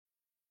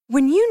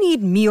When you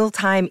need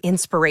mealtime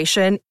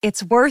inspiration,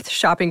 it's worth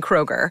shopping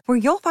Kroger, where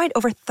you'll find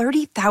over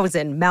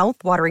 30,000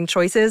 mouth-watering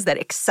choices that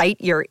excite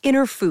your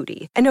inner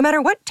foodie. And no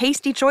matter what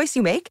tasty choice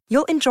you make,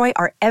 you'll enjoy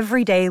our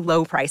everyday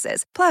low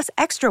prices, plus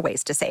extra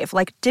ways to save,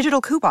 like digital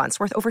coupons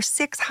worth over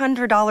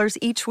 $600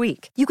 each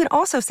week. You can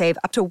also save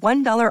up to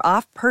 $1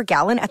 off per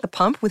gallon at the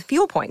pump with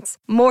fuel points.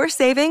 More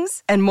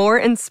savings and more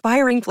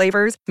inspiring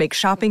flavors make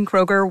shopping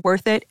Kroger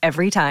worth it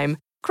every time.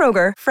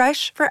 Kroger,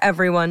 fresh for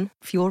everyone.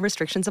 Fuel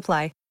restrictions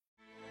apply.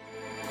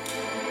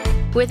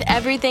 With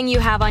everything you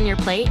have on your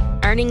plate,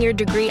 earning your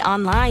degree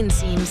online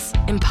seems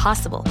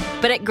impossible.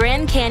 But at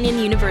Grand Canyon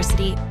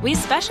University, we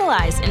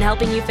specialize in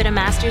helping you fit a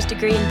master's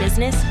degree in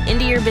business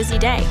into your busy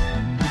day.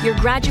 Your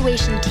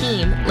graduation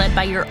team, led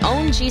by your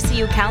own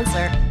GCU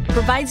counselor,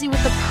 provides you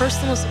with the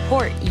personal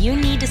support you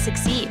need to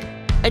succeed.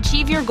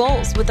 Achieve your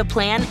goals with a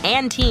plan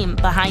and team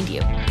behind you.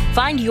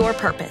 Find your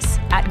purpose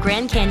at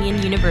Grand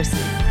Canyon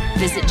University.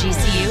 Visit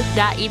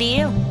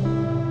gcu.edu.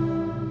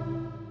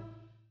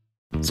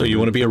 So you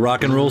want to be a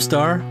rock and roll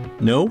star?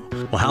 No?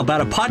 Well, how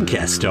about a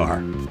podcast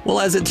star?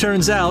 Well, as it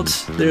turns out,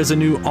 there's a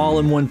new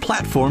all-in-one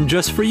platform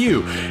just for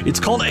you. It's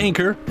called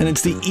Anchor, and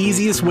it's the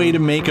easiest way to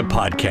make a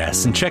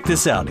podcast. And check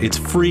this out, it's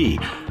free.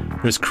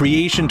 There's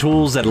creation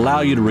tools that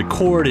allow you to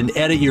record and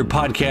edit your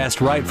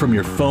podcast right from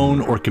your phone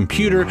or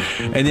computer,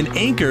 and then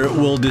Anchor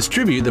will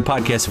distribute the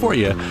podcast for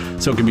you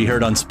so it can be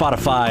heard on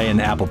Spotify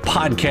and Apple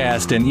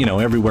Podcast and,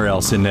 everywhere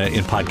else in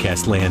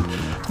podcast land.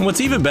 And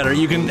what's even better,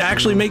 you can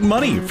actually make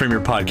money from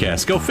your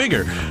podcast. Go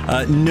figure.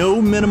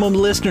 No minimum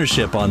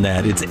listenership on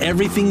that. It's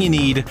everything you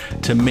need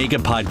to make a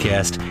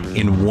podcast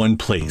in one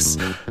place.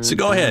 So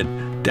go ahead.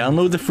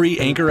 Download the free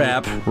Anchor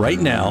app right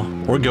now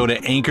or go to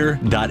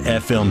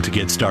anchor.fm to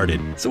get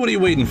started. So what are you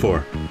waiting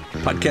for?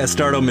 Podcast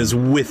stardom is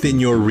within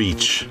your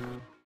reach.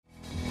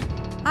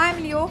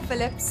 I'm Lior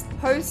Phillips,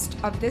 host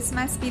of This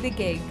Must Be the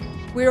Gig.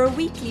 We're a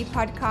weekly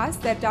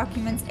podcast that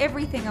documents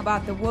everything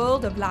about the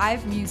world of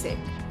live music,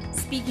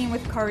 speaking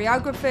with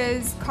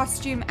choreographers,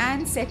 costume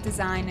and set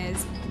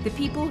designers, the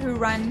people who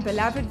run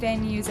beloved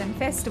venues and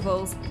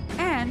festivals,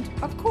 and,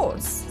 of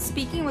course,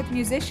 speaking with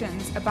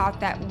musicians about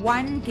that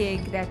one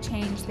gig that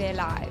changed their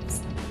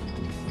lives.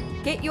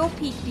 Get your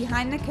peek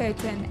behind the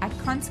curtain at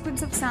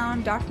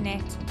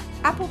consequenceofsound.net,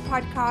 Apple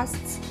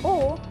Podcasts,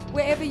 or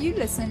wherever you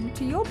listen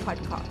to your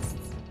podcasts.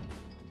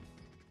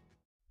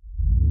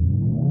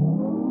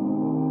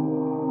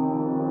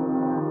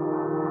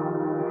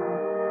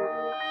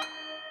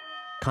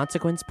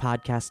 Consequence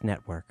Podcast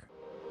Network.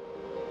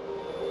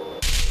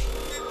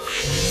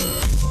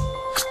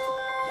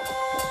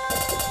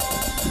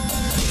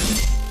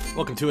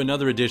 Welcome to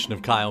another edition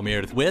of Kyle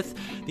Meredith with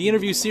the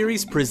interview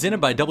series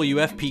presented by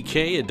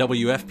WFPK at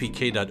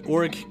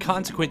WFPK.org,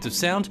 Consequence of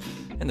Sound,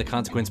 and the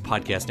Consequence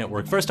Podcast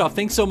Network. First off,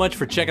 thanks so much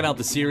for checking out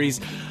the series.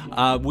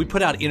 We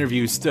put out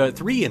interviews,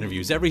 3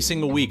 interviews every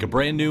single week, a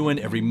brand new one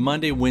every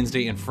Monday,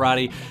 Wednesday, and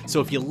Friday. So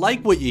if you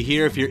like what you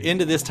hear, if you're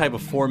into this type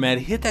of format,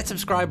 hit that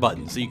subscribe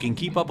button so you can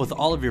keep up with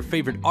all of your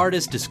favorite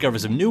artists, discover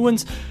some new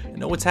ones, and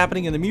know what's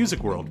happening in the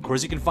music world. Of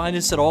course, you can find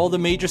us at all the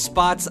major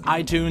spots,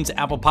 iTunes,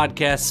 Apple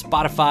Podcasts,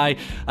 Spotify,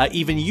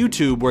 even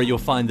YouTube, where you'll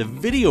find the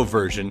video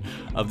version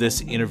of this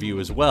interview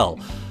as well.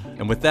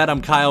 And with that,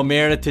 I'm Kyle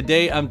Meredith.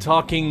 Today, I'm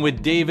talking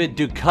with David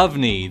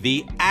Duchovny,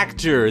 the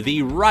actor,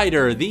 the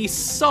writer, the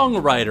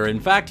songwriter. In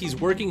fact, he's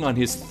working on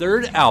his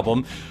 3rd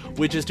album,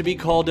 which is to be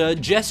called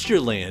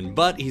Gestureland,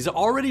 but he's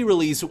already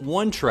released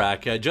one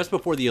track just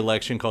before the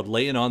election called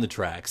Layin' on the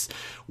Tracks.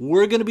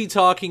 We're going to be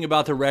talking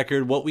about the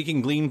record, what we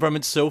can glean from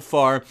it so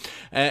far,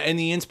 and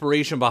the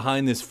inspiration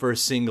behind this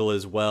first single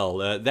as well.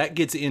 That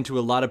gets into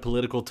a lot of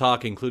political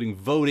talk, including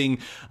voting,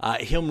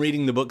 him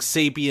reading the book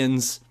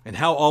Sapiens, and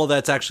how all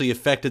that's actually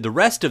affected the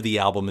rest of the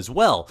album as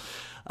well.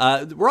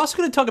 We're also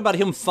going to talk about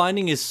him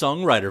finding his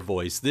songwriter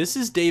voice. This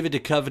is David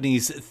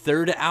Duchovny's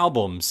 3rd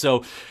album.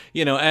 So,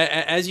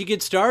 as you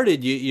get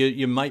started,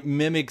 you might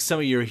mimic some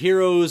of your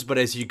heroes, but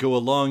as you go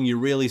along, you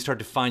really start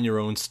to find your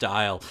own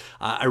style.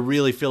 I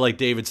really feel like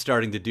David's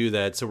starting to do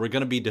that, so we're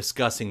going to be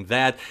discussing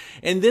that.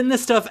 And then the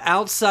stuff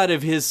outside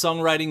of his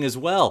songwriting as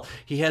well.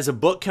 He has a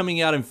book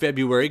coming out in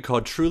February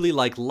called Truly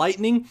Like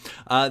Lightning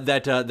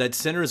that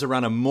centers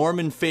around a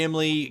Mormon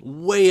family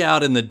way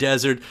out in the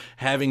desert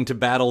having to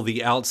battle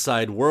the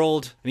outside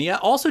world. And he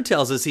also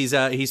tells us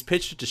he's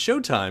pitched it to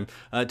Showtime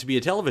to be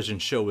a television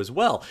show as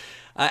well.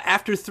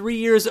 After 3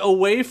 years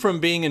away from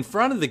being in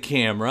front of the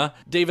camera,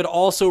 David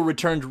also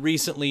returned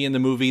recently in the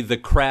movie The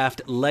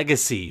Craft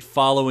Legacy,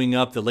 following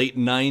up the late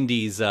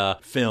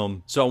 90s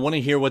film. So I want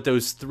to hear what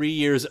those 3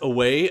 years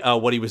away,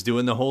 what he was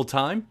doing the whole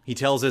time. He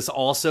tells us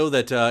also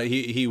that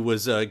he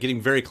was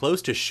getting very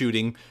close to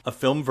shooting a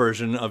film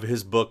version of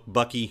his book,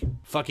 Bucky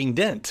Fucking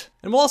Dent.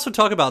 And we'll also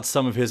talk about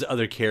some of his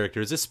other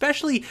characters,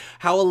 especially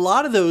how a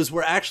lot of those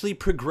were actually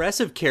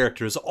progressive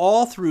characters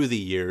all through the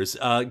years,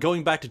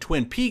 going back to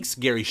Twin Peaks,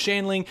 Gary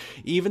Shandling,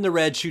 even the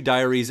Red Shoe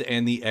Diaries,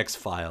 and the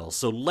X-Files.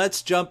 So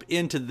let's jump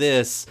into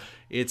this.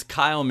 It's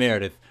Kyle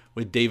Meredith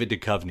with David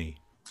Duchovny.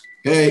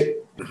 Hey,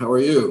 how are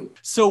you?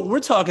 So we're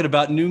talking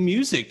about new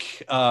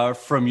music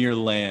from your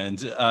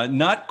land.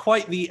 Not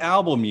quite the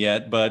album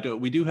yet,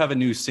 but we do have a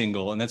new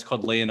single, and that's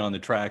called "Laying on the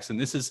Tracks." And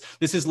this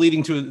is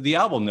leading to the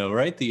album, though,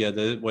 right?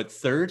 The what,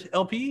 third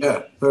LP?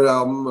 Yeah, third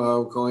album,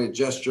 calling it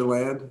Gesture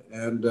Land,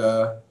 and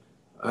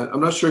I'm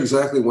not sure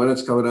exactly when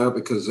it's coming out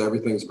because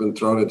everything's been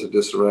thrown into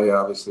disarray,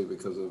 obviously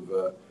because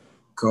of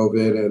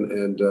COVID,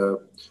 and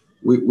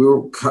we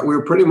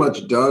were pretty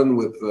much done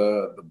with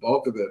the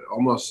bulk of it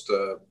almost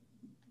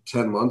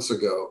 10 months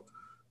ago,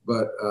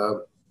 but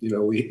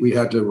we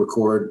had to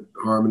record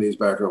harmonies,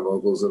 background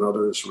vocals, and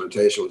other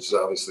instrumentation, which has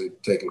obviously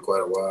taken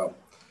quite a while.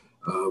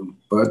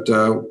 But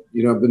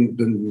I've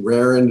been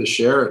raring to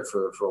share it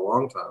for a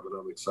long time, and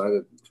I'm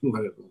excited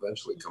when it will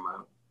eventually come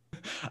out.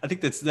 I think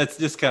that's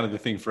just kind of the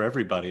thing for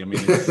everybody. I mean,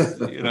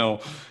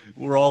 it's,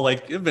 we're all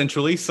like,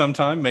 eventually,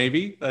 sometime,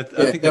 maybe. I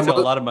think that's how a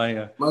lot of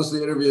my most of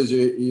the interviews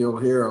you'll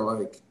hear are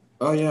like,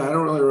 oh yeah, I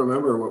don't really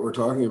remember what we're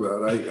talking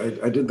about.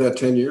 I did that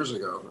 10 years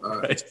ago.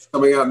 Right. It's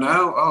coming out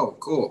now. Oh,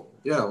 cool.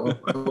 Yeah. Well,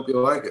 I hope you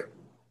like it.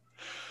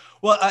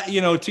 Well,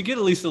 to get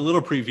at least a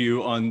little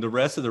preview on the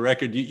rest of the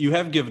record, you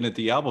have given it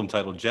the album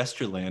title,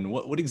 Gesture Land.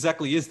 What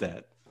exactly is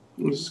that?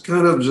 It's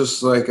kind of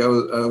just like I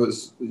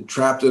was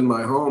trapped in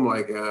my home,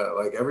 like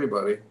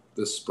everybody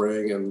this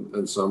spring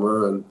and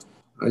summer, and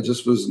I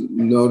just was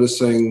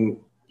noticing,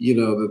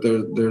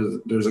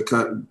 that there's a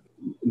kind,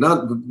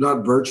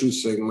 not virtue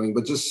signaling,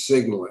 but just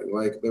signaling.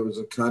 Like there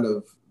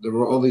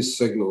were all these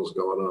signals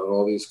going on,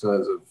 all these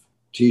kinds of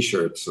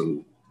T-shirts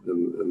and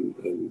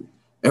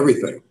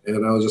everything,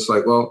 and I was just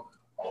like, well,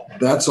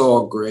 that's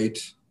all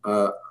great.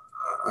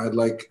 I'd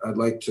like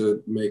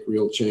to make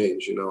real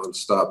change, and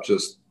stop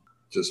just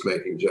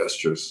making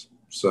gestures.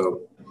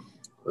 So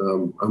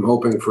I'm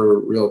hoping for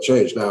real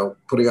change. Now,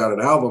 putting out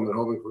an album and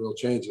hoping for real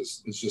change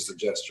is just a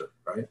gesture,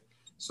 right?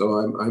 So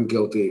I'm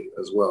guilty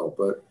as well.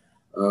 But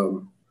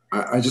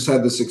I just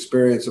had this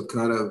experience of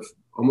kind of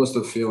almost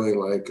a feeling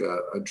like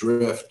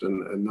adrift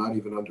and not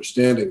even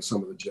understanding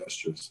some of the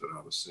gestures that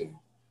I was seeing,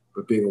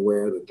 but being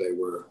aware that they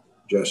were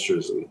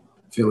gestures and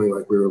feeling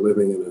like we were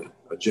living in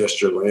a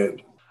gesture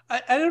land.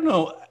 I don't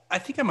know. I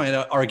think I might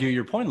argue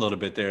your point a little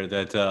bit there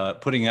that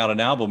putting out an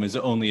album is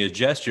only a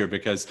gesture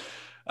because,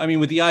 I mean,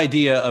 with the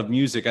idea of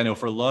music, I know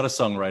for a lot of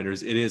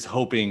songwriters, it is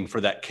hoping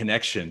for that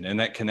connection, and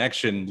that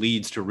connection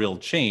leads to real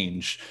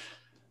change.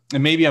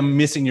 And maybe I'm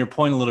missing your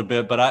point a little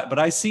bit, but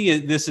I see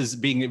this as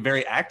being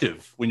very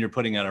active when you're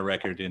putting out a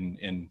record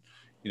in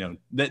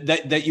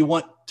that you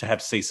want to have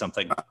to say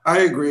something. I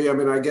agree. I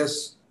mean, I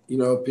guess,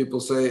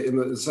 people say, in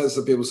the sense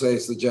that people say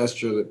it's the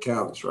gesture that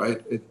counts,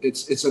 right?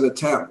 It's an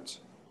attempt.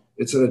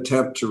 It's an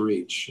attempt to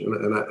reach.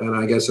 And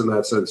I guess in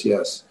that sense,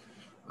 yes.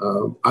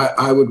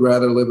 I would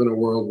rather live in a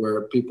world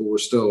where people were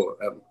still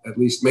at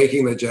least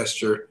making the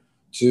gesture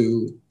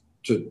to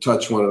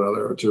touch one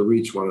another or to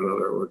reach one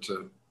another or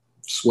to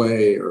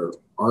sway or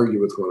argue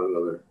with one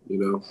another,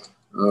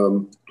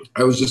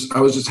 I was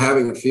just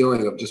having a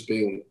feeling of just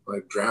being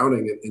like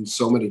drowning in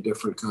so many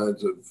different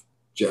kinds of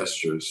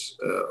gestures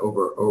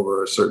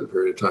over a certain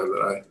period of time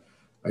that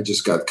I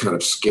just got kind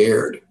of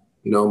scared,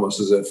 almost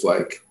as if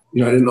like,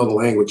 I didn't know the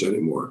language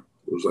anymore.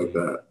 It was like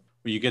that.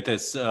 Well, you get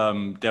this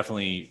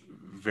definitely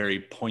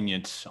very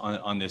poignant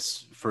on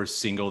this first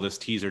single, this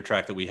teaser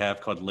track that we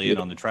have called Lay It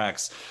on the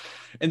Tracks.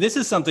 And this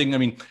is something, I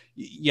mean,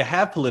 you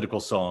have political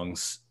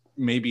songs.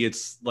 Maybe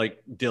it's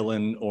like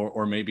Dylan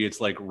or maybe it's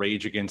like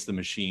Rage Against the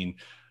Machine.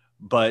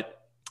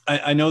 But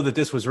I know that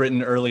this was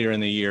written earlier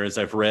in the year, as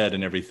I've read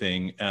and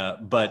everything.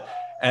 But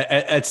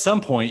at some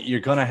point,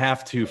 you're going to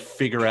have to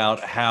figure out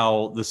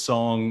how the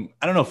song,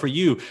 I don't know, for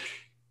you,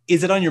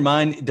 is it on your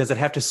mind? Does it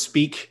have to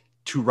speak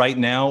to right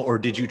now? Or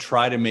did you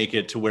try to make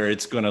it to where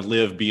it's going to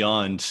live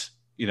beyond,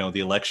 the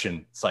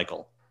election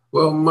cycle?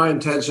 Well, my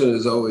intention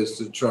is always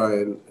to try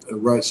and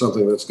write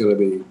something that's going to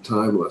be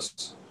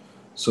timeless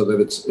so that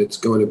it's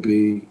going to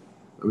be,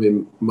 I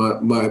mean,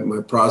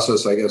 my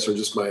process, I guess, or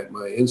just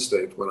my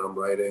instinct when I'm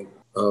writing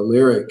a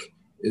lyric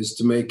is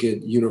to make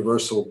it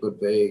universal but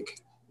vague,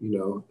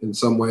 in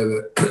some way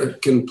that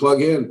can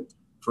plug in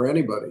for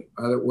anybody,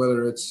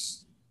 whether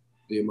it's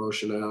the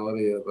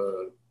emotionality of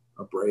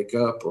a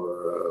breakup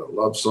or a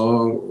love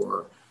song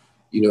or,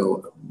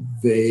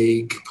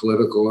 vague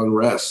political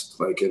unrest,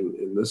 like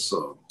in this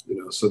song,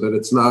 so that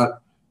it's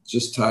not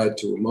just tied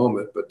to a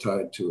moment, but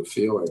tied to a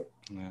feeling.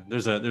 Yeah,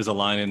 there's a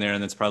line in there,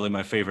 and that's probably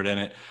my favorite in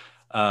it.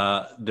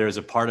 There's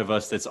a part of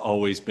us that's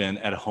always been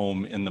at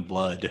home in the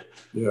blood.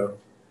 Yeah.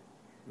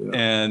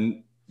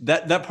 And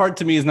that part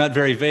to me is not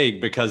very vague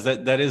because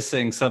that is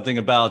saying something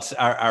about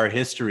our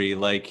history.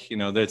 Like,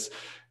 that's,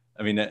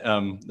 I mean,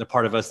 the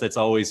part of us that's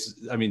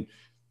always, I mean,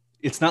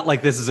 it's not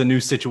like this is a new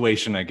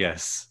situation, I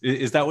guess.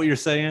 Is that what you're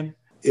saying?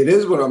 It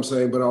is what I'm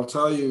saying, but I'll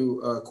tell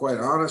you quite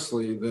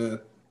honestly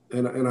that,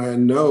 and I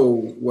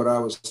know what I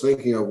was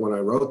thinking of when I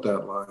wrote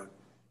that line.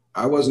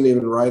 I wasn't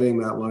even writing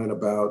that line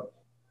about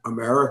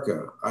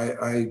America.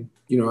 I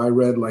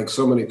read, like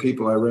so many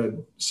people, I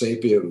read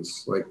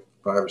Sapiens like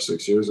 5 or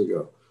 6 years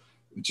ago,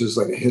 which is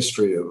like a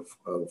history of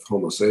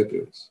Homo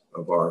sapiens,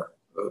 of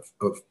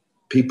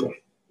people,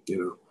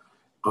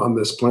 on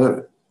this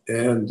planet.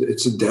 And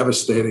it's a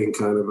devastating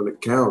kind of an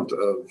account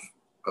of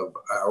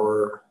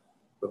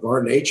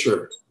our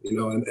nature,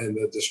 and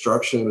the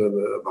destruction and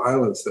the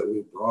violence that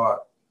we brought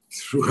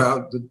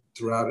throughout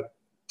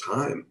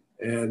time.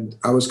 And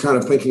I was kind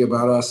of thinking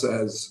about us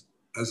as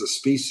a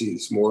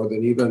species more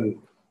than even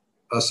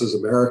us as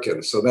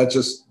Americans. So that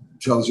just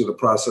tells you the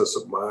process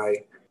of my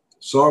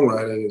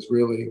songwriting is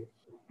really,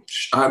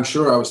 I'm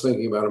sure I was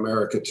thinking about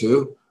America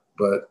too,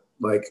 but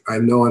like I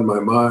know in my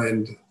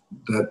mind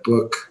that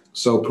book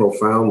so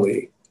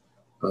profoundly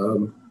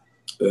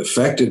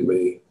affected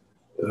me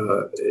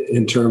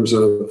in terms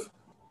of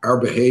our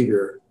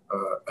behavior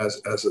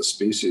as a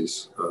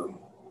species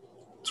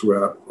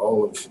throughout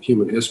all of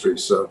human history.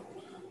 So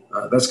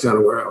that's kind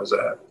of where I was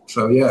at.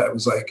 So yeah, it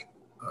was like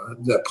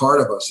that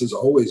part of us has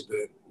always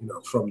been,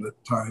 from the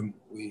time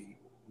we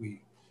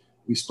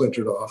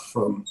splintered off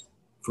from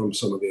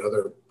some of the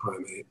other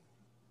primate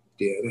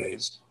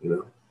DNAs.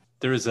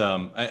 There is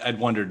I'd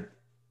wondered,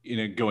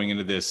 going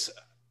into this,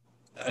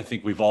 I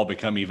think we've all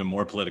become even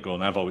more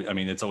political, and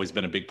it's always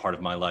been a big part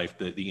of my life,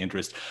 the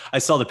interest. I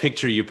saw the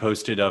picture you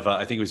posted of,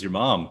 I think it was your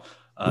mom,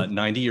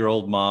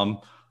 90-year-old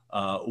mom,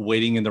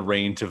 waiting in the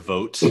rain to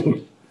vote.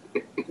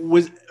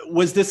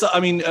 Was this,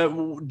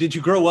 did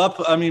you grow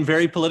up,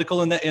 very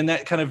political in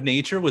that kind of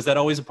nature? Was that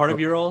always a part of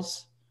your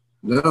alls?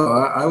 No,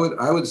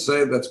 I would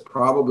say that's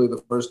probably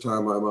the first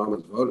time my mom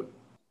has voted.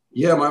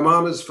 Yeah, my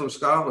mom is from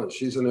Scotland.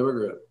 She's an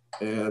immigrant.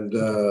 And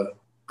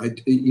I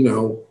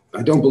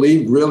don't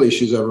believe really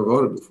she's ever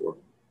voted before.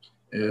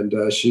 And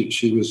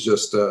she was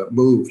just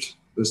moved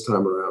this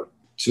time around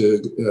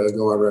to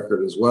go on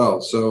record as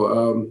well.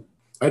 So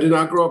I did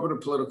not grow up in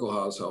a political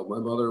household. My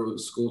mother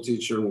was a school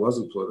teacher and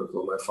wasn't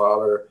political. My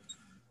father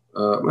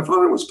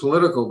was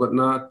political, but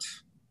not,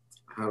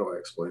 how do I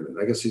explain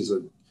it? I guess he's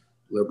a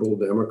liberal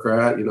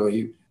Democrat.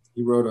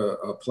 He wrote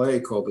a play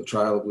called The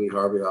Trial of Lee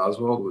Harvey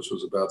Oswald, which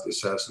was about the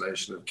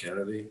assassination of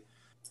Kennedy.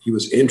 He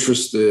was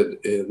interested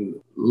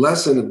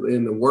less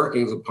in the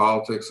workings of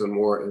politics and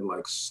more in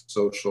like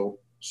social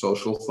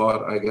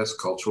thought, I guess,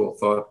 cultural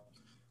thought.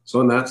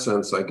 So in that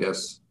sense, I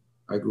guess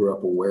I grew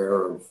up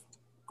aware of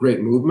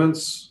great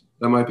movements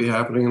that might be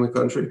happening in the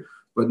country,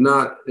 but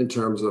not in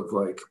terms of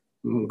like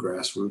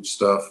grassroots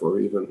stuff or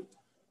even,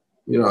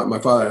 my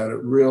father had a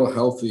real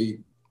healthy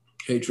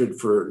hatred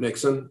for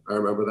Nixon. I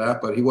remember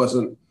that, but he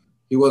wasn't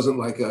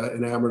like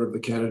enamored of the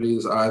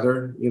Kennedys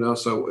either,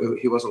 so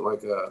he wasn't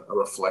like a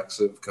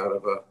reflexive kind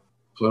of a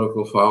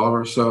political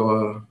follower.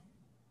 So,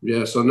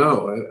 so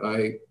no,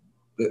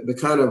 the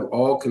kind of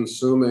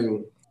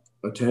all-consuming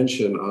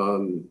attention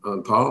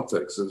on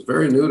politics is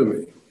very new to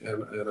me.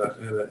 And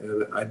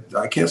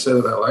I can't say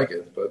that I like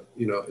it, but,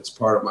 it's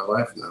part of my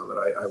life now that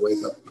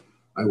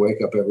I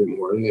wake up every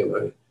morning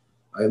and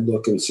I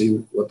look and see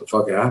what the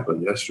fuck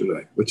happened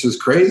yesterday, which is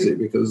crazy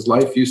because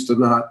life used to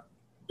not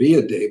be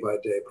a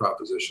day-by-day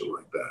proposition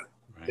like that.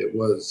 Right. It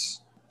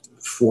was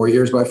 4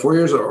 years by 4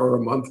 years or a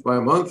month by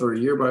a month or a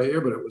year by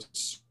year, but it was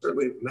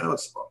certainly, now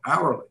it's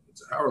hourly.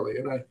 It's hourly.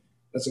 And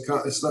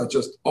it's not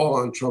just all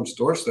on Trump's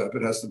doorstep.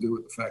 It has to do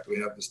with the fact that we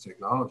have this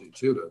technology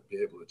too, to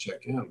be able to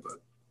check in, but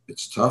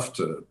it's tough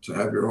to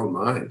have your own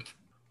mind.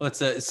 Well,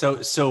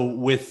 so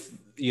with,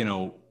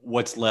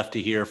 what's left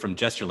to hear from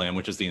Gestureland,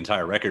 which is the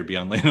entire record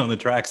beyond Laying on the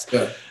Tracks.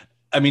 Yeah.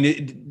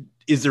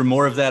 Is there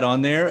more of that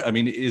on there?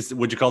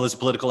 Would you call this a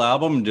political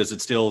album? Does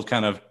it still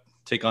kind of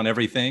take on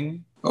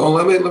everything? Oh,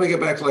 let me get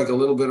back to like a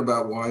little bit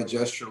about why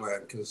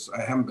Gestureland, because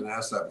I haven't been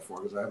asked that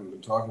before because I haven't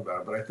been talking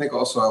about it. But I think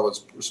also I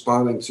was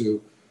responding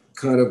to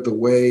kind of the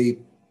way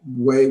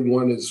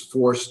one is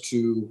forced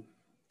to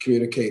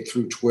communicate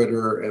through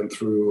Twitter and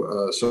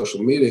through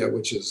social media,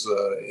 which is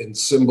in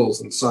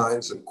symbols and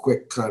signs and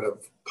quick kind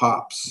of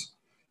pops.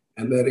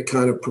 And that it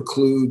kind of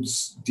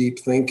precludes deep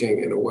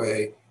thinking in a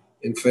way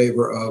in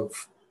favor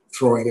of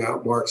throwing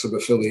out marks of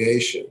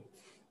affiliation.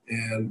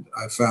 And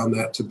I found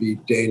that to be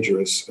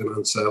dangerous and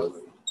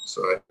unsettling.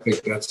 So I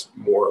think that's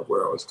more of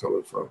where I was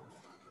coming from.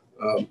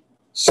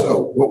 So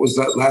what was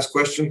that last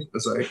question?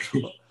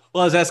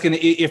 Well, I was asking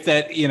if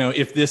that,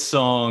 if this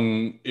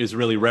song is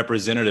really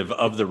representative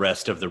of the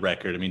rest of the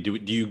record.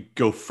 Do you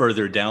go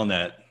further down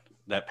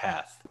that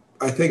path?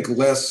 I think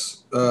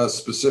less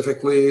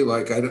specifically,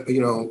 like, I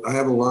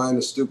have a line,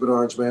 a stupid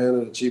orange man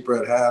and a cheap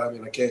red hat.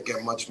 I can't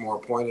get much more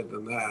pointed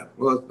than that.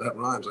 Well, that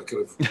rhymes. I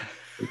could have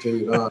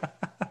continued on.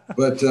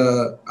 But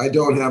I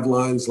don't have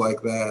lines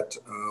like that.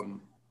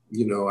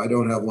 I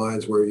don't have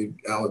lines where you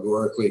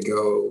allegorically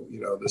go,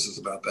 this is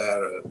about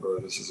that or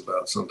this is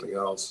about something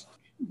else.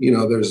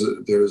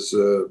 There's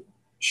a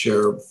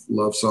share of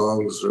love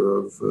songs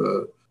or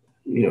of,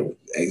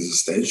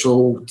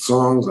 existential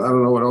songs. I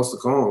don't know what else to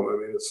call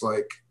them. It's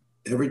like,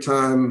 every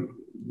time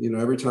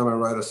I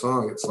write a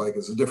song, it's like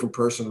it's a different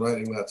person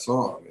writing that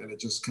song, and it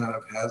just kind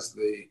of has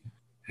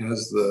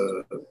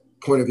the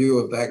point of view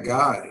of that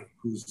guy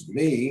who's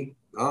me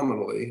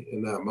nominally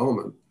in that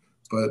moment.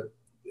 But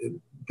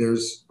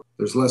there's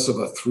less of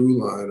a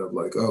through line of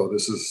like, oh,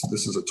 this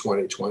is a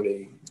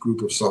 2020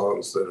 group of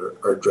songs that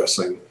are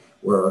addressing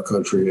where our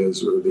country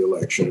is or the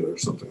election or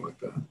something like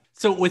that.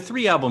 So with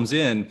 3 albums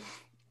in,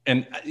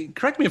 and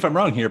correct me if I'm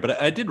wrong here,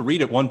 but I did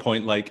read at one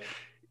point, like,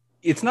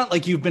 it's not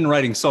like you've been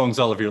writing songs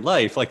all of your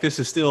life. Like, this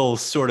is still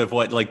sort of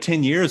like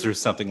 10 years or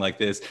something like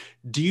this.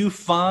 Do you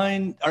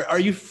find, are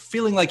you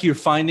feeling like you're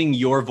finding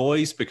your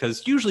voice?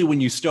 Because usually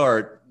when you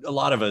start, a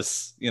lot of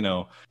us, you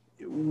know,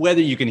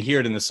 whether you can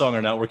hear it in the song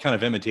or not, we're kind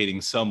of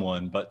imitating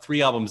someone. But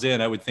 3 albums in,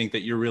 I would think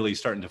that you're really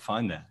starting to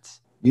find that.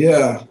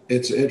 Yeah,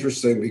 it's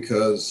interesting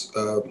because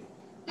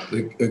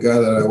the guy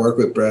that I work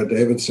with, Brad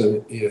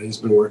Davidson, he's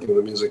been working in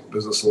the music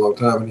business a long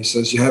time. And he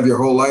says, you have your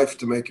whole life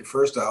to make your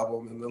first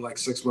album and then like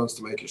 6 months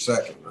to make your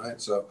second, right?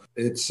 So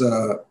it's,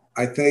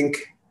 I think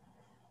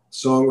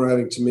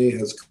songwriting to me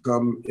has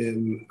come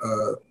in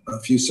a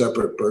few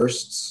separate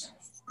bursts.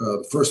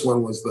 The first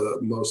one was the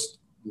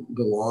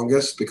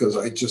longest because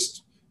I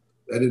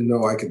didn't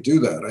know I could do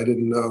that. I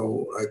didn't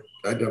know,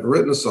 I'd never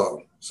written a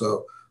song.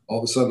 So all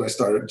of a sudden I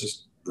started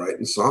just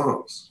writing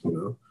songs,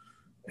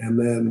 and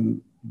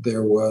then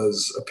there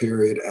was a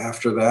period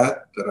after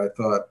that I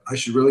thought I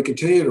should really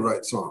continue to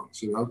write songs,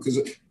 because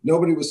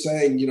nobody was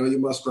saying, you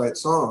must write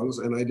songs,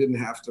 and I didn't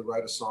have to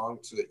write a song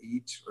to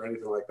eat or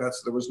anything like that.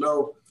 So there was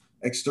no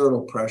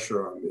external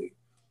pressure on me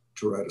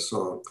to write a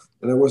song,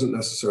 and there wasn't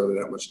necessarily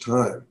that much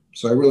time.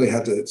 So I really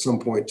had to at some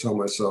point tell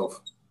myself,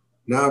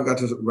 now I've got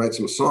to write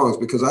some songs,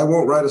 because I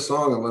won't write a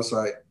song unless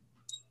I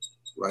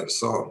write a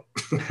song.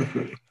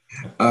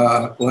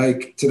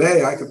 Like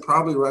today, I could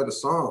probably write a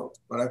song,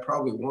 but I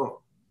probably won't,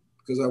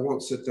 because I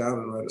won't sit down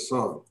and write a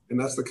song. And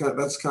that's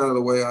kind of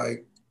the way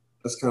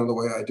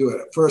I do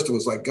it. At first, it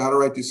was like, gotta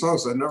write these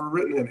songs. I'd never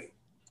written any.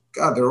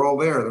 God, they're all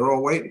there. They're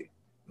all waiting.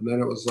 And then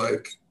it was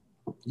like,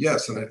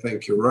 yes. And I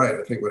think you're right.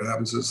 I think what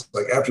happens is,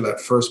 like, after that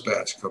first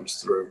batch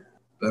comes through,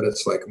 that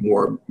it's like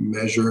more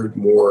measured,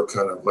 more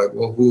kind of like,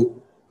 well,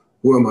 who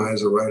am I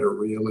as a writer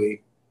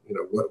really?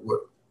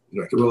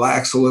 I can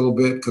relax a little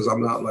bit, because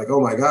I'm not like, oh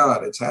my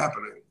God, it's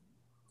happening.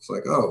 It's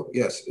like, oh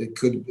yes, it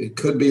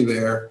could be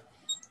there.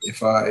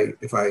 If I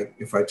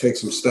take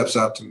some steps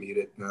out to meet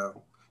it,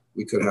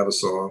 we could have a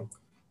song.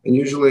 And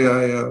usually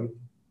I'm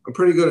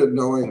pretty good at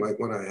knowing like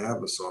when I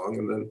have a song.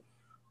 And then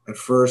at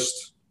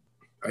first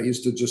I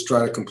used to just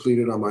try to complete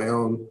it on my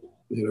own,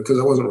 because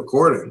I wasn't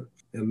recording.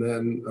 And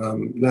then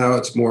now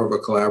it's more of a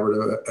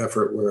collaborative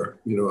effort where,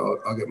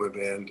 I'll get my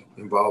band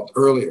involved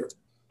earlier,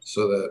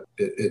 so that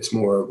it's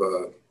more of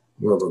a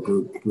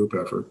group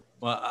effort.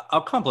 Well,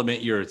 I'll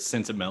compliment your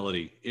sense of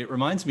melody. It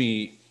reminds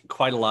me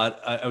quite a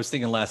lot. I was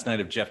thinking last night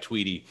of Jeff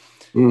Tweedy,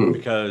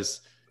 because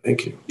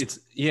thank you.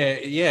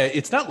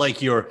 It's not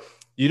like you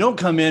don't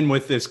come in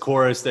with this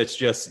chorus that's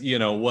just,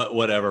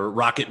 whatever,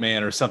 Rocket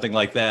Man or something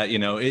like that.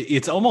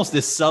 It's almost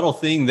this subtle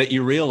thing that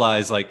you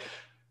realize, like,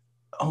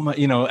 oh my,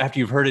 after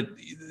you've heard it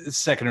the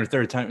second or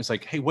third time, it's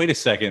like, hey, wait a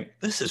second,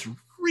 this is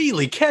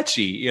really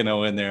catchy,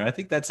 in there. I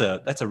think that's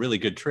a really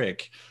good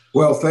trick.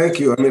 Well, thank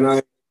you. I mean,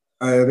 I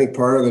think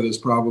part of it is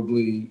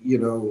probably,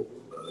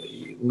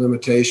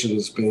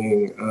 limitations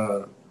being,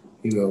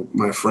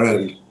 my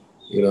friend,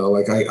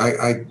 like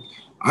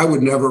I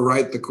would never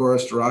write the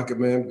chorus to Rocket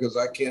Man because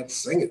I can't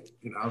sing it,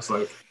 It's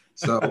like,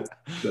 so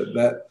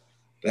it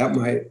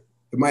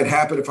might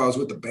happen if I was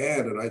with the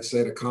band, and I'd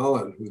say to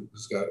Colin,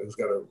 who's got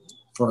a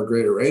far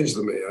greater range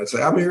than me, I'd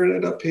say, I'm hearing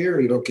it up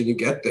here, can you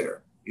get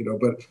there?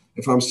 But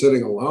if I'm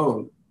sitting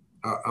alone,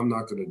 I'm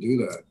not going to do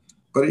that.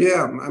 But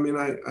yeah, I mean,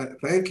 I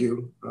thank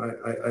you.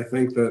 I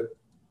think that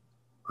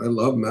I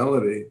love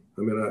melody.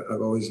 I mean,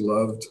 I've always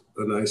loved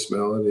a nice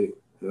melody,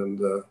 and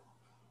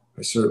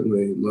I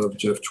certainly love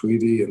Jeff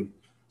Tweedy and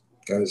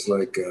guys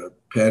like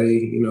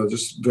Petty.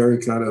 Just very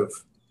kind of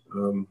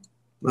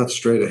not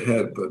straight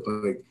ahead, but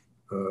like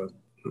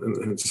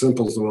and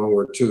simple's the wrong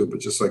word too, but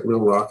just like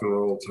real rock and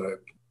roll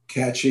type,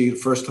 catchy. The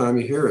first time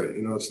you hear it,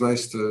 it's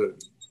nice to.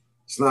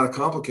 It's not a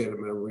complicated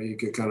memory. You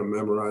can kind of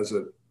memorize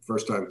it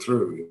first time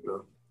through.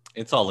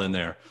 It's all in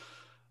there.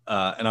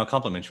 And I'll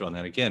compliment you on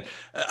that again.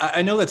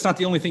 I know that's not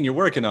the only thing you're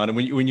working on. And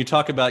when you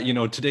talk about,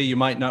 today you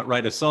might not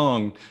write a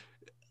song,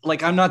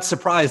 like, I'm not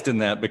surprised in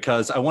that,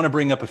 because I want to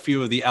bring up a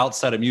few of the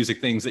outside of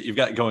music things that you've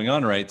got going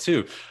on, right,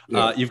 too.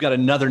 Yeah. You've got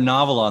another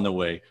novel on the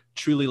way,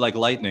 Truly Like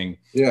Lightning.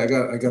 Yeah, I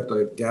got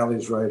the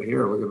galleys right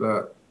here. Look at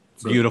that.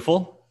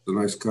 Beautiful. It's a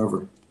nice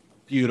cover.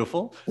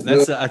 Beautiful.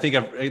 That's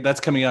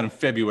that's coming out in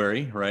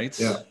February, right?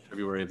 Yeah.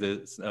 February of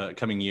this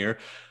coming year.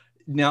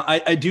 Now,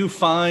 I do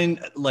find,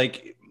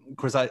 like, of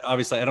course, I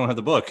don't have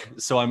the book,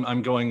 so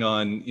I'm going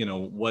on,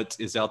 what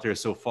is out there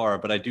so far.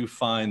 But I do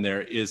find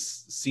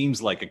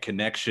seems like a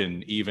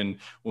connection, even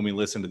when we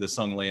listen to the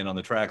song Laying on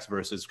the Tracks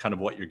versus kind of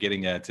what you're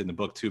getting at in the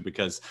book too.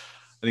 Because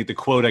I think the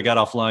quote I got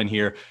offline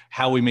here: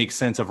 "How we make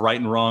sense of right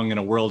and wrong in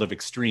a world of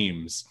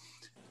extremes."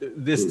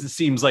 This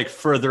seems like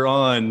further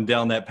on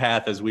down that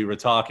path as we were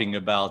talking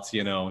about,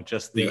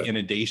 just the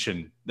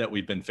inundation that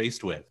we've been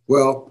faced with.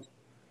 Well,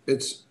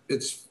 it's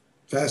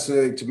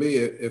fascinating to me,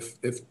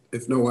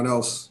 if no one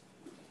else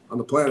on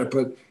the planet,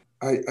 but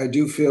I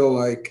do feel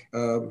like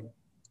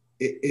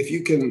if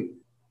you can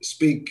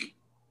speak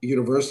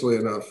universally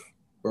enough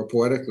or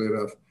poetically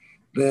enough,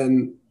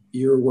 then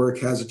your work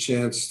has a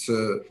chance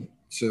to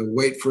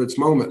wait for its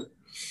moment.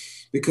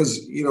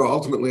 Because,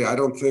 ultimately, I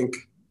don't think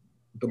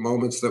the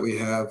moments that we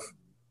have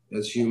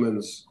as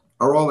humans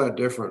are all that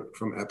different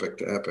from epic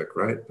to epic,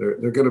 right?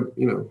 They're going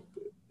to,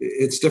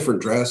 it's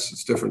different dress,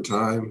 it's different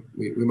time.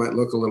 We might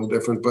look a little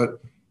different, but,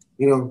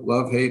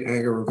 love, hate,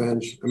 anger,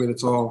 revenge. I mean,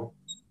 it's all,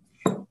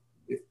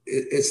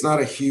 it's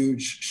not a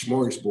huge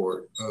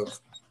smorgasbord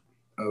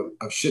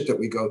of shit that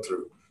we go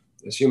through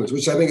as humans,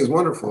 which I think is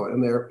wonderful.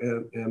 And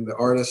the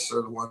artists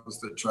are the ones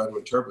that try to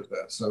interpret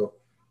that. So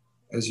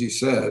as you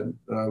said,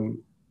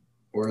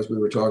 or as we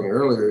were talking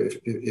earlier,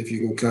 if you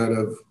can kind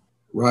of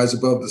rise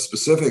above the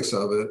specifics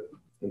of it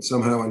and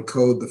somehow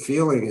encode the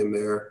feeling in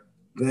there,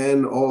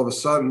 then all of a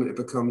sudden it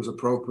becomes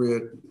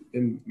appropriate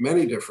in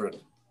many different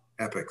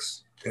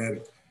epics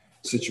and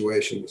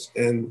situations.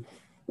 And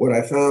what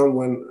I found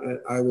when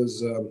I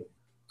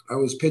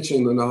was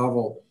pitching the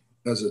novel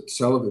as a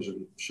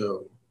television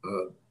show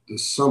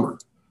this summer,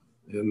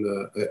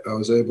 and I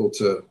was able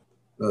to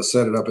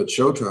set it up at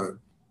Showtime,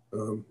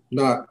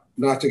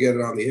 not to get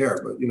it on the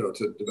air, but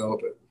to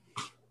develop it.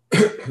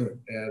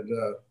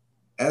 And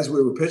as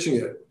we were pitching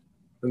it,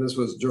 and this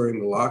was during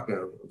the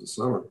lockdown of the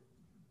summer,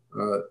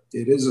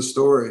 it is a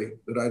story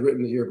that I'd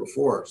written the year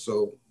before.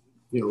 So,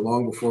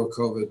 long before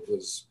COVID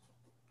was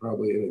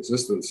probably in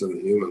existence in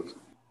the humans.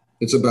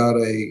 It's about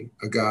a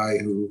guy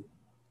who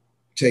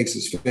takes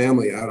his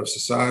family out of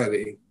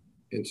society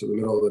into the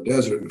middle of the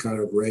desert and kind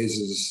of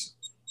raises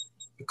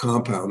the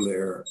compound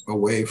there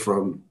away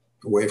from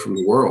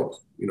the world,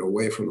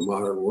 away from the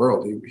modern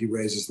world. He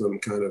raises them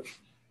kind of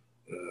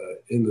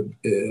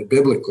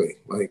biblically,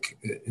 like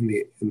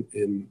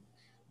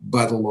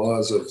by the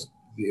laws of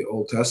the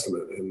Old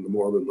Testament and the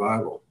Mormon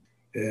Bible.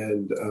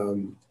 And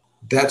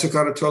that took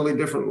on a totally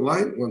different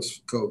light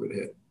once COVID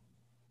hit,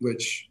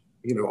 which,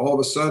 all of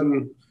a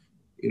sudden,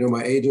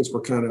 my agents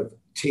were kind of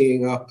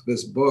teeing up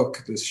this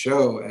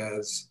show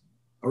as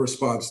a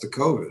response to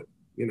COVID,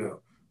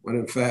 when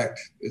in fact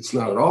it's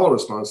not at all a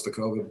response to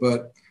COVID.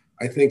 But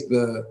I think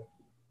the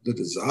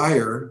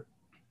desire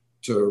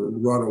to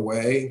run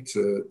away,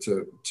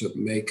 to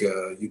make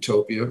a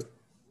utopia,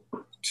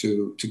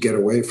 to get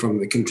away from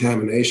the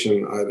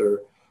contamination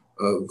either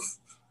of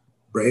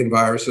brain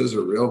viruses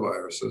or real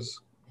viruses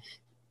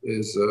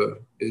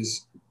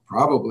is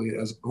probably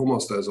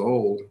almost as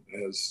old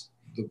as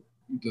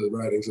the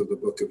writings of the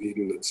Book of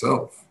Eden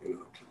itself.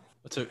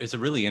 It's a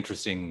really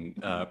interesting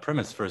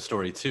premise for a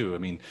story too. I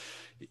mean,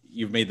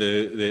 you've made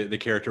the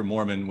character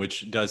Mormon,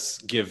 which does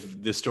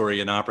give this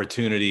story an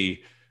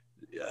opportunity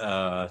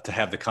to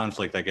have the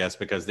conflict, I guess,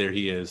 because there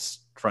he is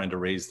trying to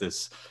raise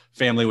this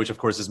family, which of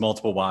course is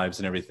multiple wives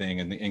and everything,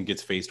 and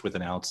gets faced with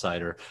an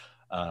outsider.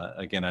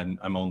 Again,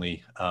 I'm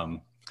only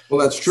well,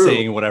 that's true.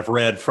 Saying what I've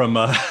read from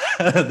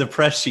the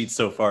press sheet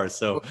so far.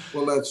 So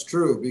well, that's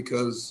true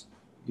because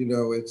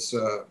it's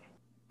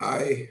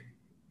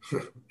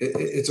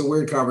it's a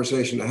weird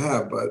conversation to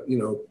have, but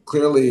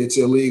clearly it's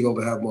illegal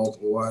to have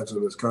multiple wives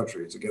in this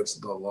country. It's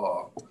against the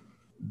law.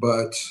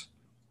 But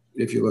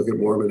if you look at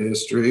Mormon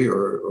history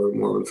or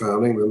Mormon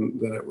founding,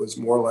 then it was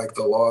more like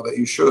the law that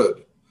you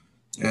should.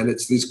 And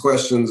it's these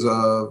questions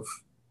of,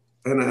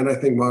 and I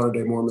think modern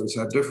day Mormons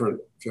have different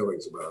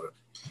feelings about it.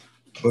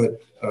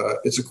 But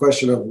it's a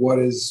question of what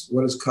is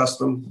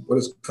custom, what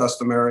is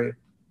customary,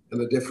 and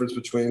the difference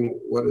between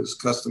what is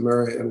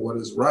customary and what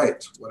is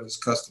right, what is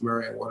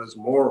customary and what is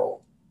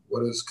moral,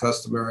 what is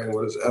customary and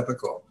what is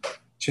ethical,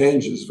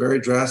 changes very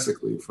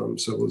drastically from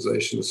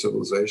civilization to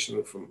civilization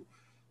and from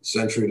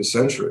century to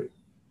century.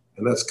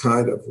 And that's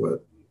kind of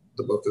what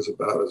the book is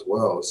about as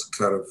well. It's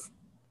kind of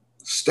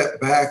step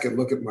back and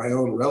look at my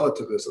own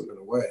relativism in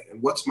a way.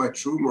 And what's my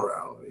true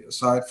morality,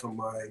 aside from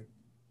my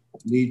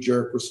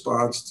knee-jerk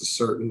response to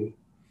certain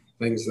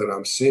things that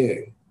I'm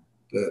seeing?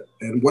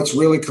 And what's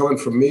really coming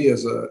from me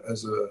as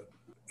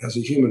a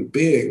human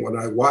being when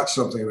I watch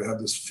something and I have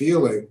this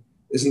feeling,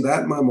 isn't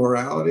that my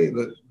morality,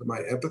 that my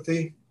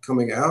empathy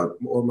coming out,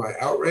 or my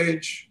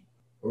outrage,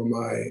 or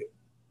my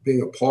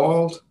being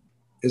appalled?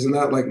 Isn't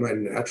that like my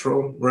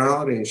natural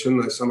morality? And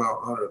shouldn't I somehow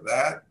honor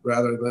that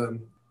rather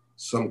than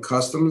some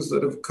customs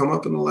that have come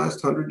up in the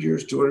last 100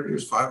 years, 200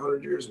 years,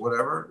 500 years,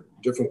 whatever,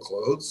 different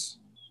clothes?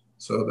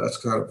 So that's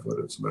kind of what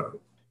it's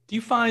about. Do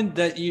you find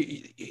that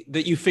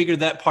you figured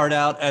that part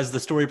out as the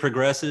story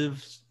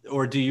progresses,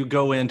 or do you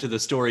go into the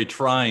story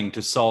trying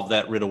to solve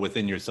that riddle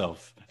within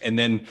yourself and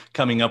then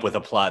coming up with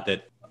a plot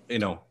that,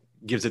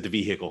 gives it the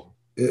vehicle?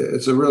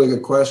 It's a really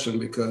good question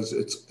because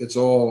it's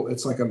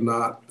like a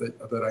knot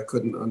that I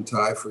couldn't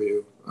untie for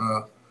you.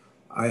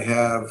 I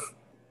had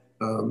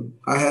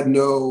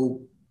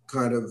no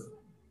kind of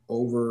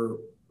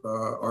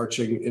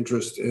overarching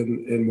interest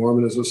in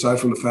Mormonism, aside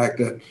from the fact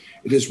that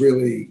it is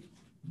really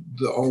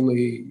the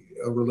only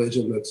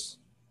religion that's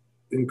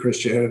in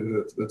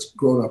Christianity that's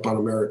grown up on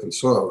American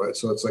soil, right?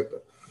 So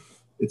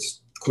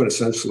it's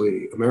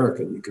quintessentially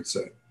American, you could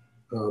say.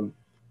 And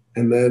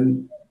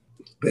then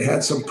they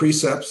had some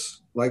precepts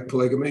like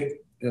polygamy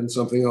and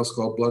something else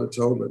called blood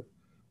atonement,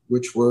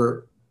 which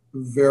were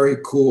very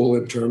cool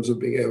in terms of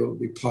being able to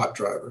be plot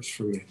drivers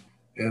for me.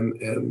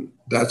 And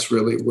that's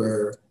really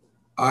where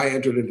I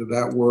entered into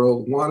that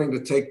world, wanting to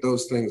take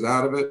those things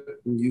out of it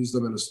and use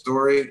them in a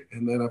story.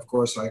 And then, of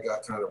course, I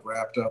got kind of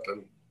wrapped up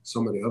in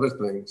so many other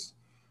things.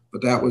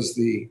 But that was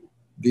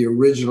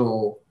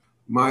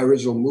my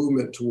original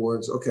movement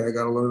towards, okay, I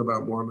got to learn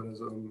about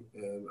Mormonism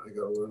and I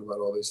got to learn about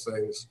all these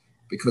things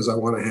because I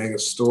want to hang a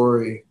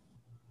story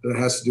that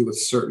has to do with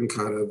certain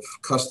kind of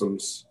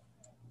customs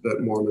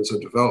that Mormons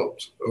have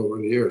developed over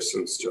the years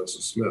since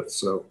Joseph Smith.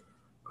 So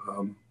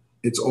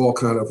it's all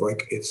kind of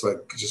like, it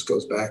just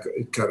goes back,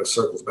 it kind of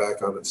circles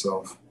back on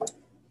itself.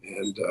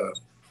 And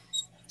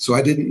so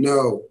I didn't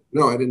know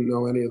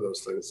any of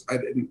those things. I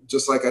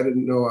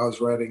didn't know I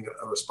was writing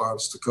a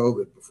response to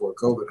COVID before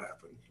COVID happened,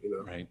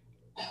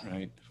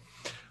 Right.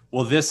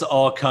 Well, this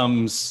all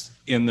comes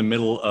in the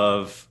middle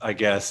of, I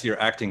guess,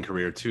 your acting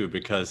career too,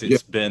 because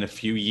it's been a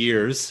few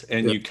years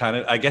and you kind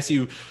of, I guess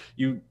you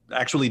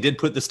actually did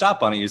put the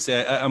stop on it. You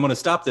say, I'm going to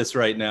stop this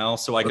right now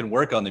so I can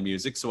work on the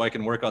music, so I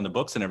can work on the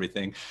books and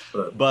everything.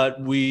 Right.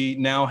 But we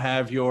now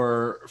have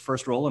your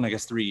first role in, I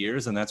guess, 3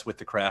 years, and that's with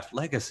The Craft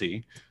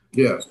Legacy.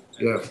 Yeah.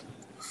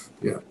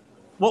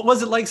 What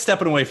was it like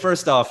stepping away?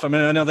 First off, I mean,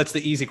 I know that's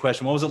the easy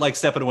question. What was it like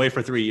stepping away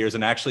for 3 years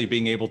and actually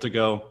being able to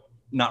go,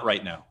 not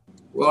right now?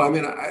 Well, I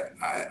mean, I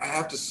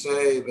have to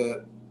say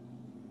that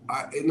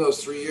in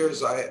those 3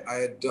 years,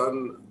 I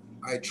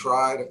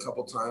tried a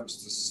couple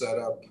times to set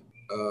up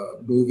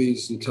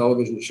movies and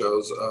television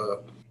shows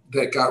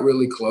that got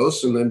really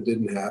close and then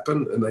didn't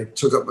happen. And they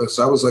took up,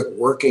 so I was like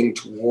working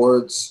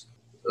towards,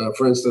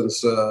 for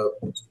instance, to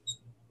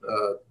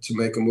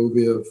make a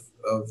movie of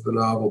the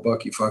novel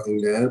Bucky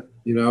Fucking Dent,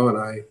 and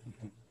I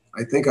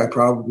think I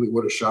probably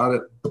would have shot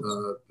it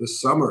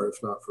this summer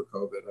if not for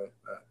COVID.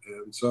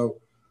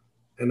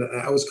 And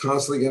I was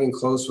constantly getting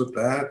close with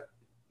that.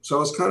 So I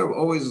was kind of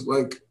always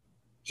like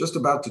just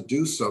about to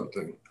do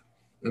something,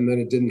 and then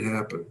it didn't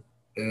happen.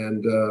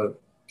 And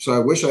so I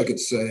wish I could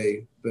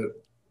say that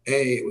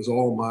A, it was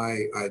all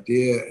my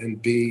idea,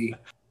 and B,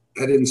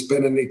 I didn't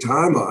spend any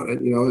time on it.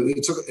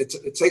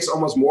 It takes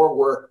almost more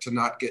work to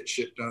not get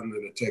shit done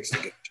than it takes to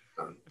get shit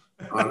done,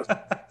 honestly.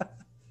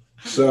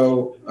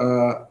 So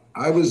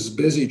I was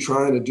busy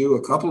trying to do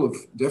a couple of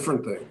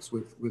different things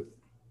with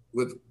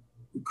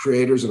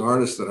creators and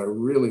artists that I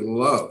really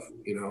love,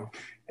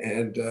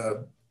 and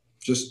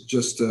just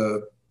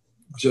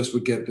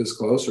would get this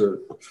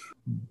closer.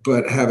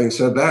 But having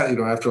said that,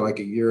 after like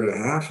a year and a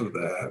half of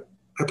that,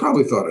 I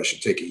probably thought I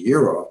should take a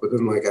year off. But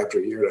then like after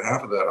a year and a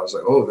half of that, I was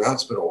like, oh, now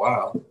it's been a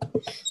while.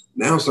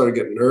 Now I started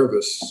getting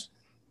nervous.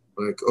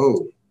 Like,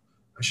 oh,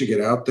 I should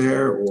get out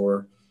there,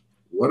 or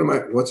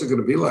what's it going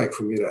to be like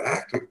for me to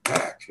act,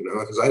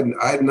 because I did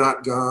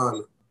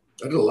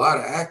a lot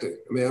of acting.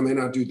 I mean, I may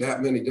not do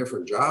that many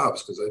different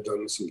jobs because I've done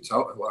a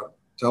lot of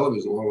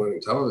television,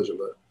 long-running television,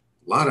 but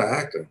a lot of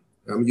acting.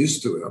 I'm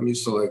used to it. I'm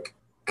used to like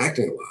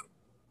acting a lot.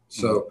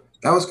 So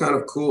that was kind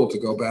of cool to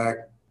go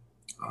back.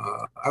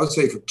 I would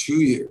say for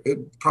 2 years.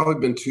 It'd probably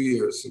been 2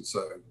 years since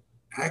I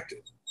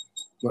acted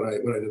when I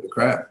did The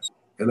Craft,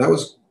 and I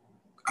was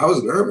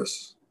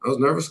nervous. I was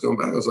nervous going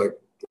back. I was like,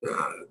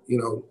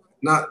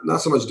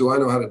 not so much do I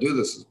know how to do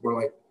this. It's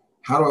more like,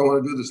 how do I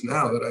want to do this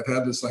now that I've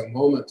had this like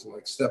moment to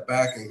like step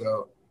back and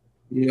go,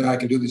 yeah, I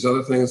can do these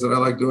other things that I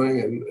like doing,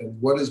 and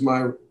what is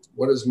my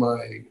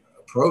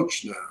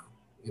approach now?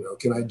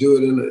 Can I do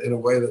it in a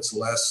way that's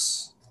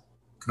less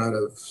kind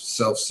of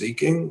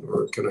self-seeking,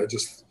 or can it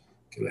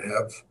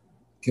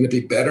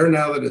be better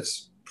now that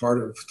it's part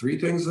of three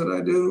things that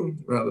I do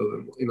rather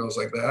than, it's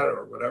like that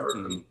or whatever.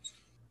 Mm-hmm.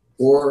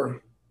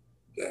 Or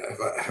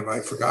have I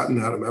forgotten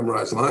how to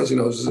memorize lines?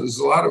 There's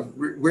a lot of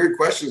weird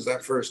questions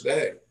that first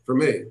day for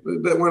me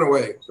that went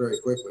away very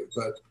quickly.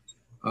 But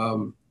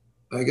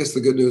I guess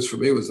the good news for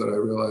me was that I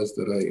realized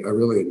that I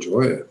really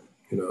enjoy it.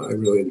 I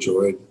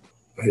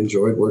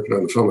enjoyed working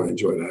on the film. I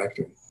enjoyed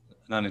acting.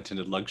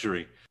 Unintended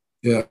luxury.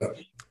 Yeah.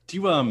 Do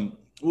you,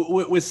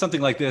 with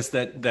something like this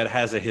that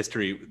has a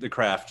history, The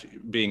Craft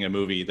being a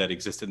movie that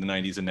existed in the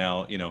 90s and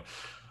now,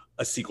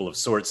 a sequel of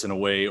sorts in a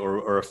way,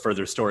 or a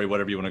further story,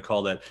 whatever you want to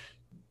call that.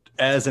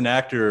 As an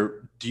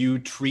actor, do you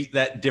treat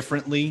that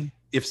differently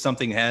if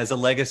something has a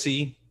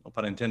legacy, no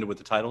pun intended with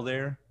the title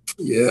there,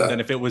 than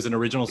if it was an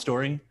original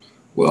story?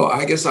 Well,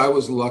 I guess I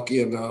was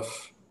lucky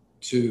enough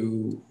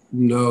to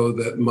know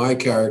that my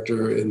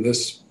character in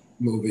this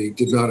movie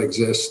did not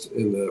exist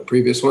in the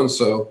previous one.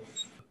 So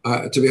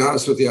to be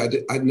honest with you,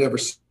 I'd never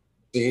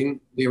seen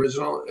the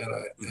original,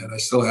 and I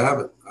still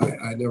haven't.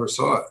 I never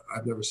saw it.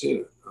 I've never seen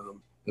it.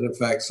 And in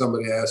fact,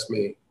 somebody asked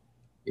me,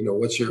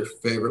 what's your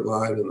favorite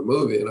line in the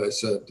movie? And I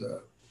said,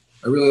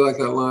 I really like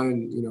that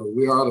line,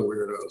 we are the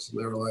weirdos. And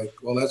they were like,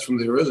 well, that's from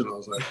the original. I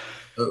was like,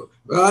 oh,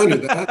 well, I knew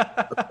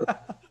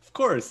that. Of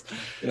course.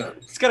 Yeah.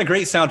 It's got a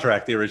great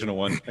soundtrack, the original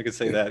one. I could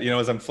say that,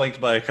 as I'm flanked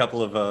by a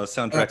couple of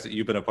soundtracks that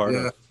you've been a part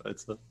of.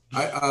 It's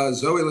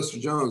Zoe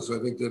Lister-Jones, who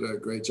I think did a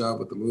great job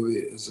with the movie,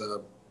 is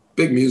a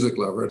big music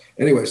lover.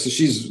 Anyway, so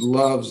she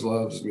loves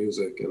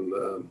music.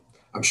 And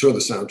I'm sure the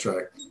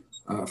soundtrack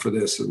for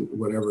this and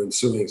whatever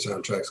ensuing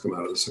soundtracks come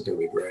out of this are going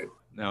to be great.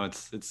 No,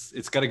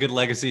 it's got a good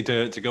legacy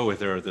to go with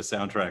there, the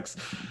soundtracks.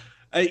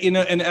 And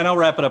I'll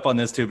wrap it up on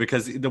this too,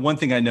 because the one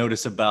thing I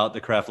notice about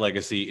the Craft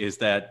legacy is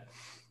that,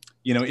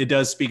 it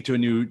does speak to a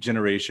new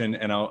generation,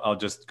 and I'll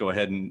just go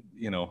ahead and,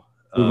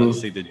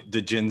 say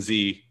the Gen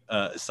Z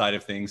side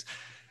of things.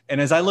 And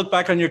as I look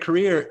back on your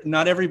career,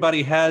 not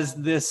everybody has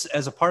this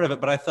as a part of it,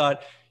 but I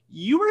thought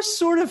you were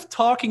sort of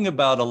talking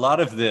about a lot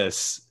of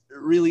this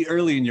really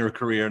early in your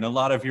career and a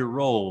lot of your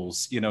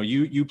roles.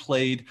 You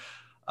played,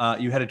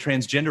 you had a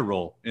transgender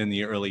role in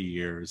the early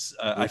years.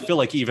 I feel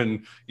like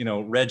even,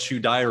 Red Shoe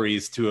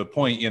Diaries to a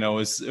point,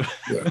 is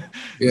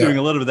doing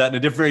a little bit of that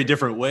in a very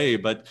different way.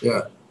 But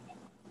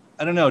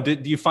I don't know, do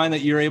you find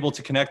that you're able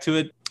to connect to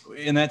it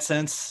in that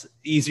sense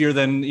easier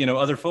than,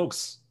 other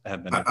folks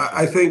have been?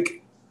 I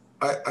think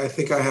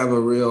I have a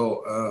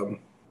real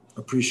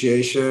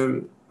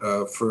appreciation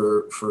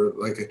for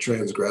like a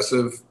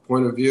transgressive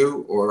point of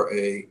view or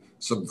a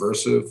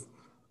subversive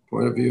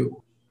point of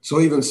view. So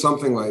even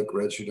something like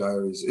Red Shoe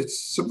Diaries, it's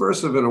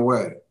subversive in a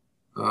way.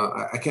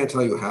 I can't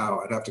tell you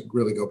how. I'd have to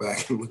really go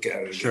back and look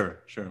at it. Sure.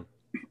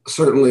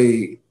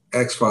 Certainly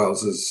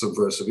X-Files is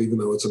subversive, even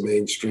though it's a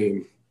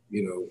mainstream,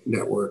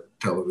 network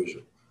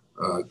television.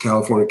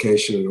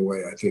 Californication in a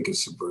way, I think,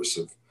 is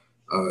subversive.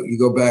 You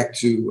go back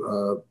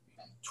to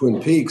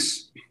Twin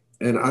Peaks,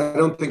 and I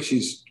don't think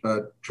she's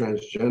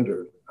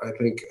transgender. I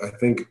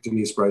think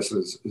Denise Bryson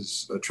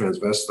is a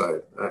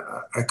transvestite.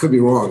 I could be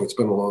wrong. It's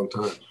been a long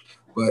time,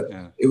 but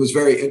It was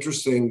very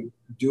interesting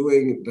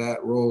doing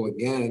that role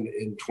again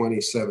in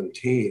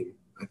 2017.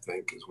 I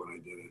think is when I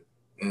did it,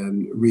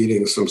 and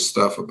reading some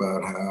stuff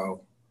about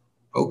how,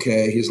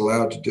 okay, he's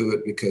allowed to do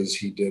it because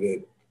he did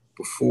it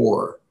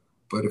before,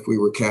 but if we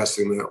were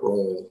casting that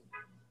role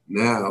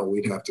now,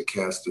 we'd have to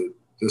cast it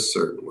this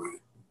certain way.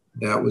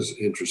 That was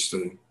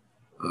interesting.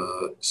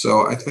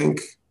 So I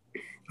think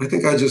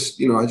I just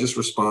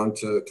respond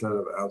to kind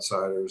of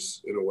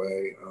outsiders in a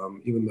way,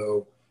 even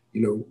though,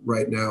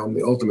 right now I'm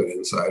the ultimate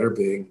insider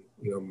being,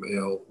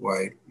 male,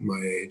 white,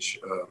 my age,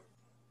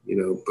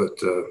 but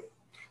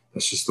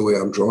that's just the way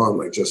I'm drawn,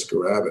 like Jessica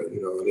Rabbit,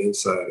 on the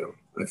inside,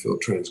 I feel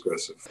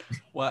transgressive.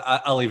 Well,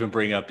 I'll even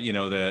bring up,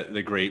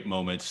 the great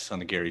moments on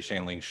the Gary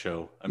Shandling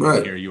show. I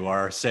mean, Here you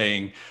are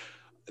saying,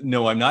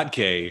 no, I'm not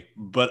gay,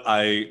 but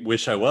I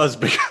wish I was,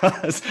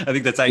 because I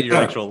think that's your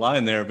actual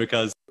line there,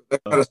 because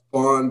that kind of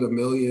spawned a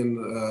million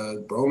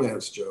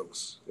bromance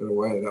jokes in a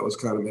way. That was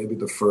kind of maybe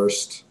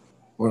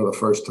one of the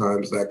first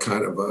times that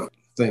kind of a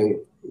thing.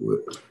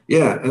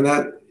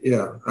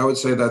 I would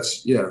say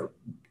that's,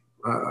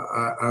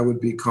 I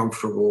would be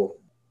comfortable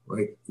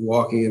like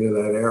walking into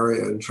that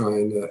area and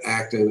trying to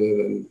act in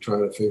it and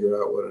trying to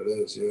figure out what it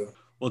is. Yeah.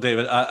 Well,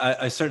 David,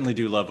 I certainly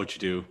do love what you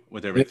do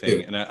with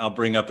everything. And I'll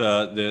bring up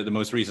the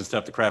most recent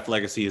stuff. The Craft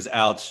Legacy is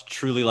out,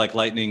 Truly Like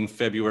Lightning,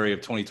 February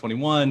of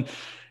 2021,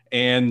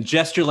 and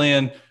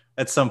Gestureland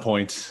at some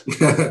point.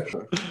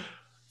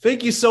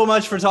 Thank you so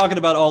much for talking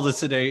about all this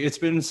today. It's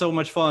been so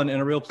much fun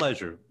and a real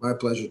pleasure. My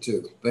pleasure,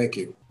 too. Thank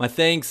you. My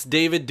thanks,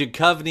 David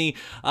Duchovny.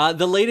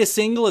 The latest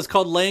single is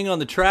called Laying on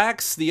the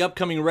Tracks, the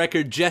upcoming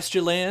record,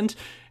 Gestureland.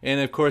 And,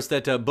 of course,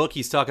 that book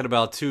he's talking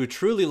about, too,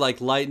 Truly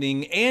Like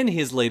Lightning, and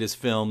his latest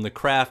film, The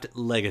Craft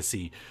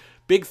Legacy.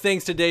 Big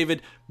thanks to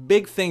David.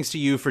 Big thanks to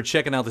you for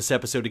checking out this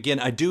episode. Again,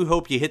 I do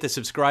hope you hit the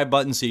subscribe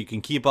button so you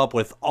can keep up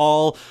with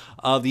all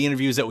of the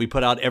interviews that we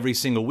put out every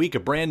single week. A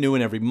brand new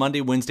one every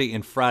Monday, Wednesday,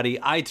 and Friday.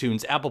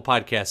 iTunes, Apple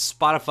Podcasts,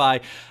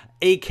 Spotify,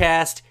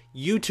 Acast,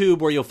 YouTube,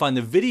 where you'll find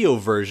the video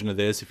version of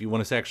this if you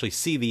want to actually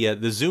see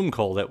the Zoom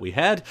call that we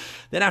had.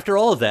 Then after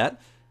all of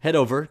that, head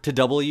over to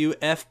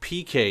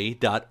WFPK.org.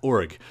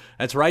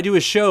 That's where I do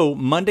a show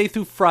Monday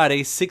through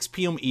Friday, 6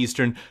 p.m.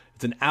 Eastern.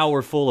 It's an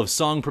hour full of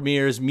song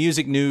premieres,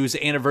 music news,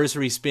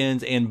 anniversary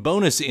spins, and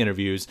bonus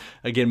interviews.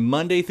 Again,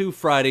 Monday through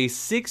Friday,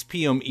 6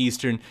 p.m.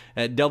 Eastern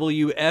at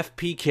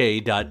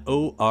WFPK.org.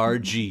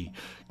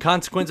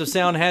 Consequence of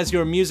Sound has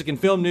your music and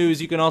film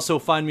news. You can also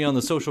find me on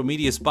the social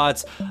media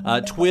spots,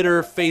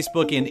 Twitter,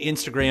 Facebook, and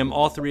Instagram,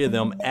 all three of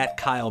them at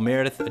Kyle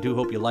Meredith. I do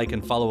hope you like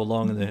and follow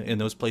along in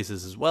those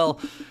places as well.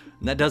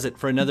 And that does it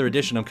for another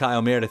edition of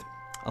Kyle Meredith.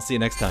 I'll see you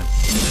next time.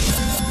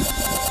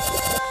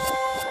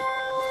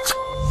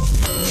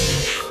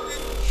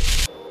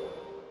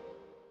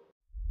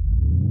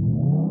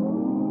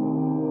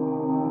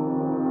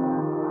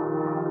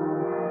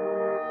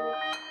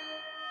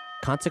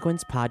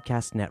 Consequence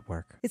Podcast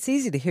Network. It's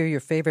easy to hear your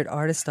favorite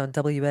artist on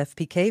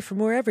WFPK from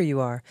wherever you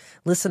are.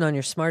 Listen on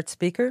your smart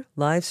speaker,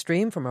 live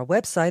stream from our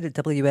website at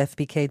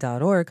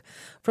WFPK.org,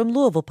 from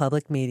Louisville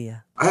Public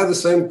Media. I have the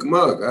same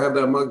mug. I have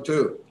that mug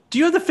too. Do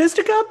you have the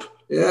Fisticup?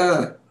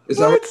 Yeah. Is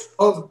what? That what it's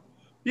called?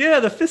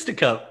 Yeah, the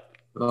Fisticup.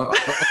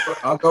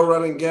 I'll go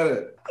run and get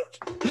it.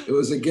 It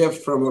was a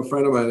gift from a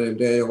friend of mine named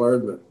Daniel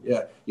Erdman.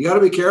 Yeah. You got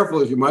to be careful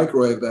if you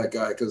microwave that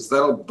guy, because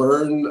that'll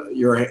burn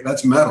your hand.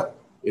 That's metal.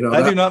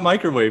 I do not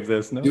microwave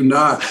this. No. Do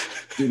not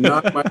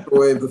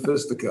microwave the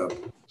Fisticup.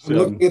 I'm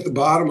looking at the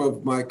bottom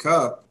of my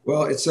cup.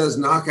 Well, it says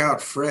Knockout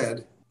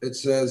Fred. It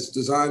says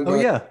designed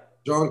by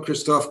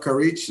Jean-Christophe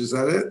Carriche. Is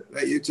that it?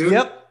 That you too?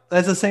 Yep.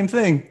 That's the same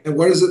thing. And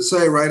what does it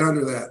say right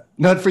under that?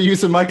 Not for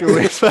use in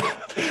microwaves.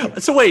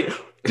 So wait,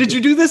 did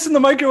you do this in the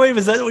microwave?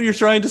 Is that what you're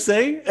trying to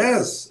say?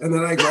 Yes. And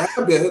then I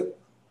grabbed it.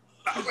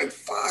 I was like,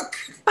 fuck.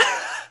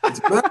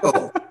 It's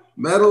metal.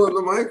 Metal in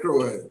the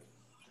microwave.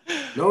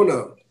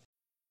 No.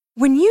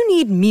 When you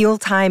need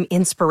mealtime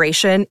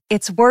inspiration,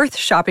 it's worth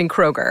shopping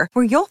Kroger,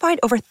 where you'll find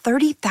over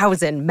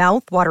 30,000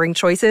 mouth-watering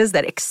choices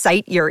that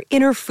excite your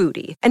inner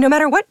foodie. And no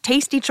matter what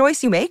tasty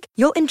choice you make,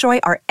 you'll enjoy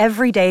our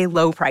everyday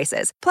low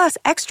prices, plus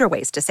extra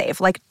ways to save,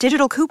 like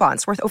digital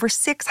coupons worth over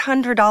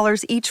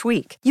 $600 each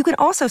week. You can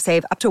also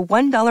save up to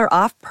 $1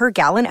 off per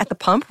gallon at the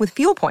pump with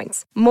fuel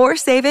points. More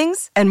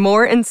savings and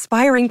more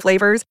inspiring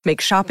flavors make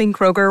shopping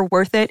Kroger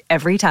worth it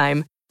every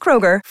time.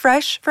 Kroger,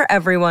 fresh for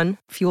everyone.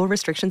 Fuel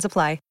restrictions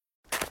apply.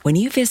 When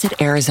you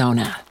visit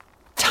Arizona,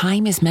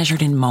 time is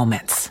measured in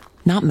moments,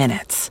 not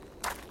minutes.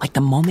 Like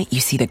the moment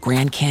you see the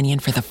Grand Canyon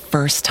for the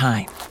first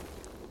time.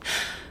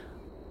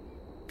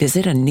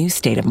 Visit a new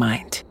state of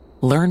mind.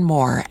 Learn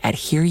more at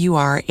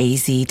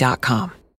hereyouareaz.com.